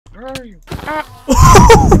Where are you? Ah!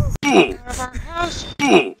 Out of our house!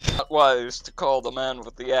 Not wise to call the man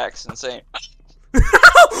with the axe insane.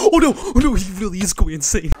 Oh no, he really is going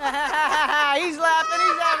insane. He's laughing,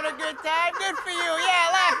 he's having a good time. Good for you.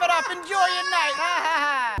 Yeah, laugh it up. Enjoy your night.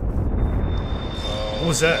 What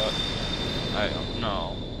was that? I don't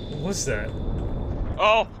know. What was that?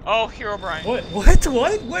 Oh, Hero Brian. What?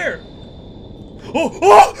 Where?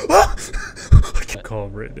 Oh! I can't call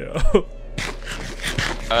him right now.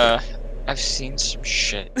 I've seen some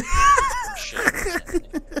shit.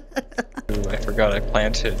 Ooh, I forgot I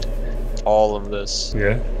planted all of this.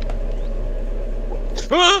 Yeah?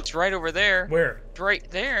 It's right over there. Where? It's right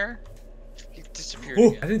there. He disappeared Oh,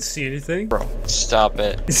 again. I didn't see anything. Bro, stop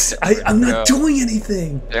it. I'm not doing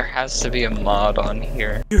anything. There has to be a mod on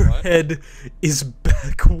here. Your head is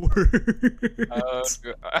backwards.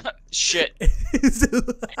 Shit. Is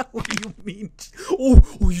that what you mean? Oh,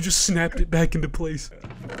 you just snapped it back into place.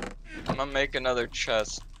 I'm gonna make another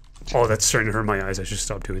chest. Oh, that's starting to hurt my eyes. I should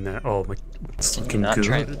stop doing that. Oh my, it's looking Not good.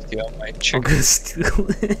 trying to steal my I'm chicken. gonna steal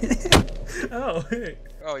it. Oh, hey.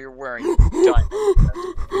 Oh, you're wearing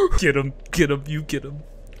diamond. Get him, you get him.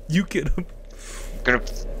 You get him. I'm gonna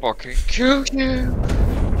fucking kill you.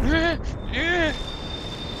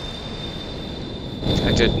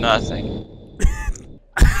 I did nothing.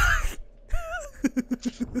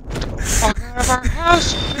 Fuck out of our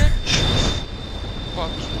house, bitch!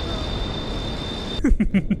 Fuck you.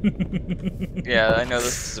 Yeah, I know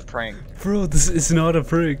this is a prank. Bro, this is not a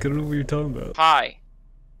prank. I don't know what you're talking about. Hi.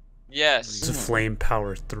 Yes. It's a flame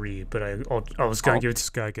power 3, but I was gonna give it to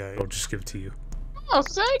Sky Guy. I'll just give it to you. Oh,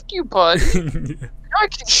 thank you, bud. Yeah. I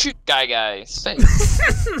can shoot guys.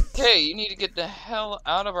 Hey, you need to get the hell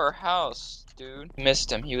out of our house, dude.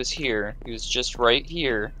 Missed him. He was here. He was just right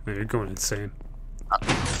here. Man, you're going insane.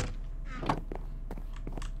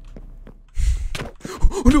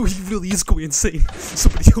 Oh no, he really is going insane.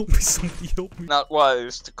 Somebody help me. Not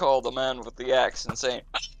wise to call the man with the axe insane.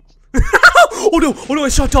 Oh no, I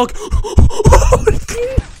shot dog.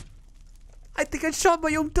 I think I shot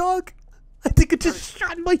my own dog. I think I just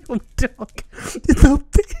shot my own dog in the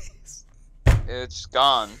face. It's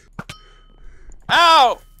gone.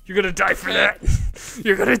 Ow! You're gonna die for that.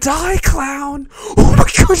 You're gonna die, clown. Oh my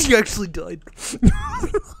gosh, you actually died.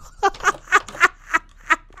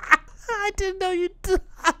 I didn't know you died.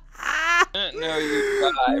 I didn't know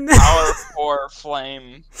you died. Power 4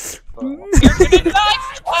 flame. You're gonna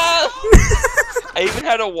die! I even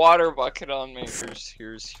had a water bucket on me.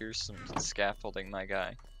 Here's some scaffolding, my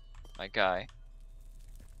guy. My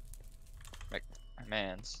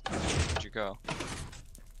mans. Where'd you go?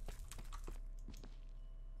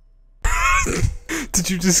 Did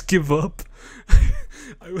you just give up?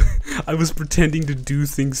 I was pretending to do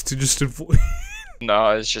things to just avoid. No,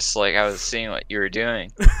 I was just like, I was seeing what you were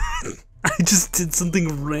doing. I just did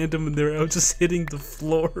something random in there. I was just hitting the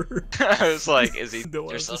floor. I was like, is he? No,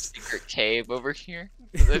 There's a secret cave over here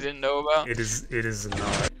that I didn't know about. It is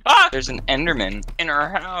not. Ah! There's an Enderman in our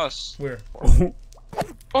house. Where?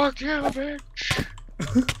 Fuck you, bitch!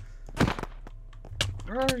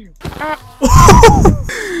 Where are you?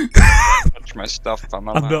 Touch my stuff. I'm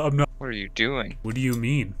not. What are you doing? What do you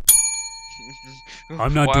mean?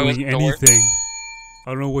 I'm not Why was doing the door- anything. I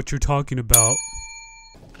don't know what you're talking about.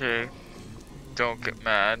 Okay. Don't get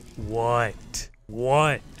mad. What? You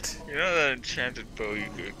know that enchanted bow you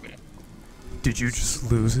gave me? Did you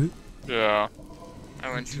just lose it? Yeah.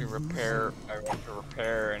 I went to repair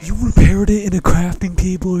and... You repaired it in a crafting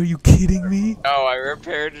table? Are you kidding me? No, I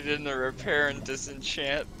repaired it in the repair and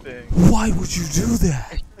disenchant thing. Why would you do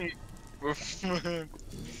that?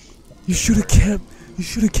 You should have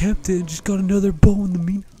kept it and just got another bow in the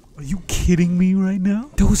mean. Are you kidding me right now?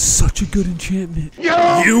 That was such a good enchantment.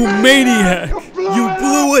 You maniac! You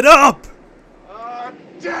blew it up!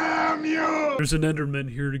 Damn you! There's an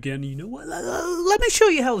Enderman here again. You know what? Let me show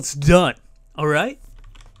you how it's done. Alright?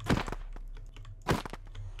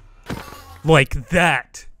 Like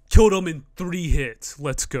that. Killed him in 3 hits.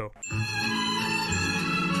 Let's go.